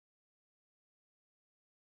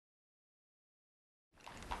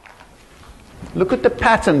Look at the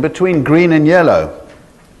pattern between green and yellow.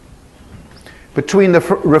 Between the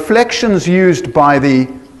reflections used by the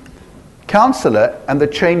counselor and the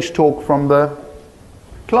change talk from the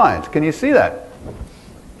client. Can you see that?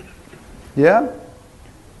 Yeah?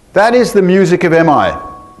 That is the music of MI.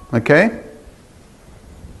 Okay?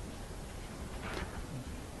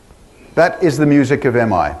 That is the music of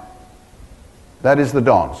MI. That is the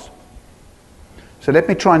dance. So let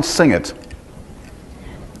me try and sing it.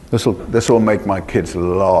 This will make my kids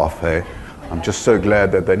laugh, hey? I'm just so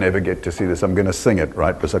glad that they never get to see this. I'm going to sing it,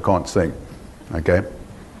 right? Because I can't sing. Okay?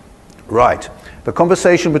 Right. The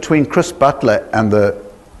conversation between Chris Butler and the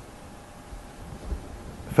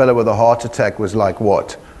fellow with a heart attack was like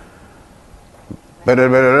what?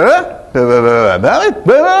 Wouldn't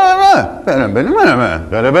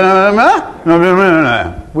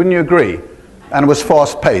you agree? And it was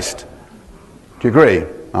fast-paced. Do you agree?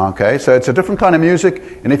 Okay, so it's a different kind of music,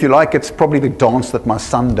 and if you like, it's probably the dance that my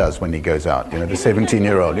son does when he goes out, you know, the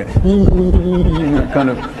 17-year-old. Kind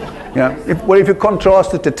of, yeah. If you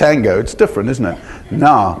contrast it to tango, it's different, isn't it?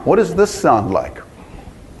 Now, what does this sound like?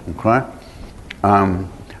 Okay.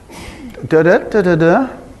 Da-da-da-da-da.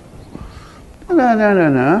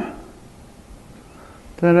 Da-da-da-da-da.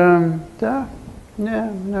 Da-dum-da.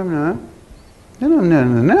 No-no-no.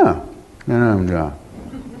 No-no-no-no. No-no-no.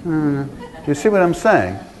 No-no-no. Do you see what I'm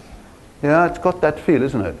saying? Yeah, it's got that feel,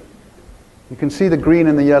 isn't it? You can see the green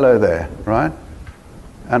and the yellow there, right?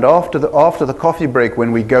 And after the coffee break,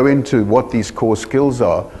 when we go into what these core skills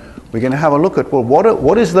are, we're going to have a look at, well,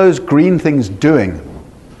 what is those green things doing?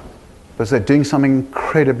 Because they're doing something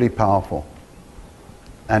incredibly powerful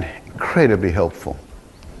and incredibly helpful.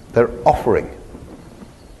 They're offering.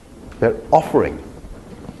 They're offering.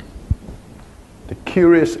 They're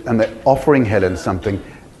curious and they're offering Helen something.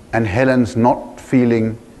 And Helen's not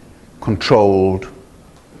feeling controlled,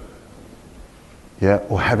 yeah,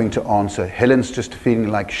 or having to answer. Helen's just feeling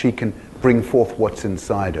like she can bring forth what's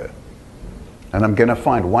inside her. And I'm going to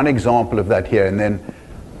find one example of that here, and then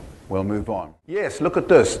we'll move on. Yes, look at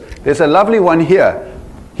this. There's a lovely one here.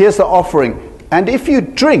 Here's the offering. And if you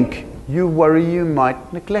drink, you worry you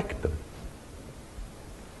might neglect them.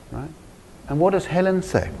 Right? And what does Helen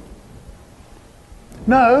say?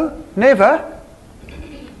 No, never.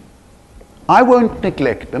 I won't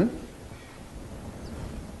neglect them,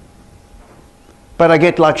 but I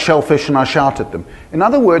get like shellfish and I shout at them. In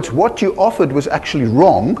other words, what you offered was actually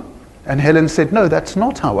wrong, and Helen said, no, that's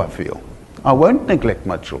not how I feel. I won't neglect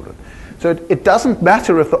my children. So it doesn't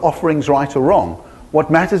matter if the offering's right or wrong.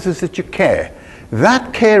 What matters is that you care.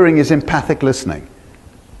 That caring is empathic listening.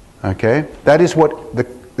 Okay? That is what the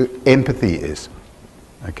empathy is.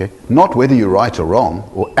 Okay? Not whether you're right or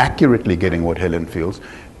wrong, or accurately getting what Helen feels,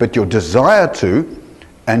 but your desire to,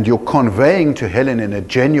 and you're conveying to Helen in a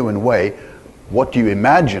genuine way what you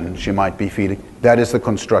imagine she might be feeling. That is the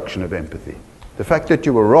construction of empathy. The fact that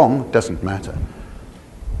you were wrong doesn't matter.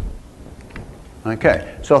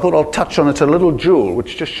 Okay, so I thought I'll touch on it a little jewel,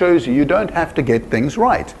 which just shows you don't have to get things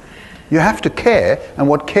right. You have to care, and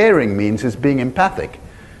what caring means is being empathic.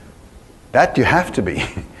 That you have to be,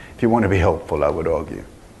 if you want to be helpful, I would argue.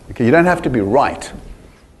 Okay, you don't have to be right.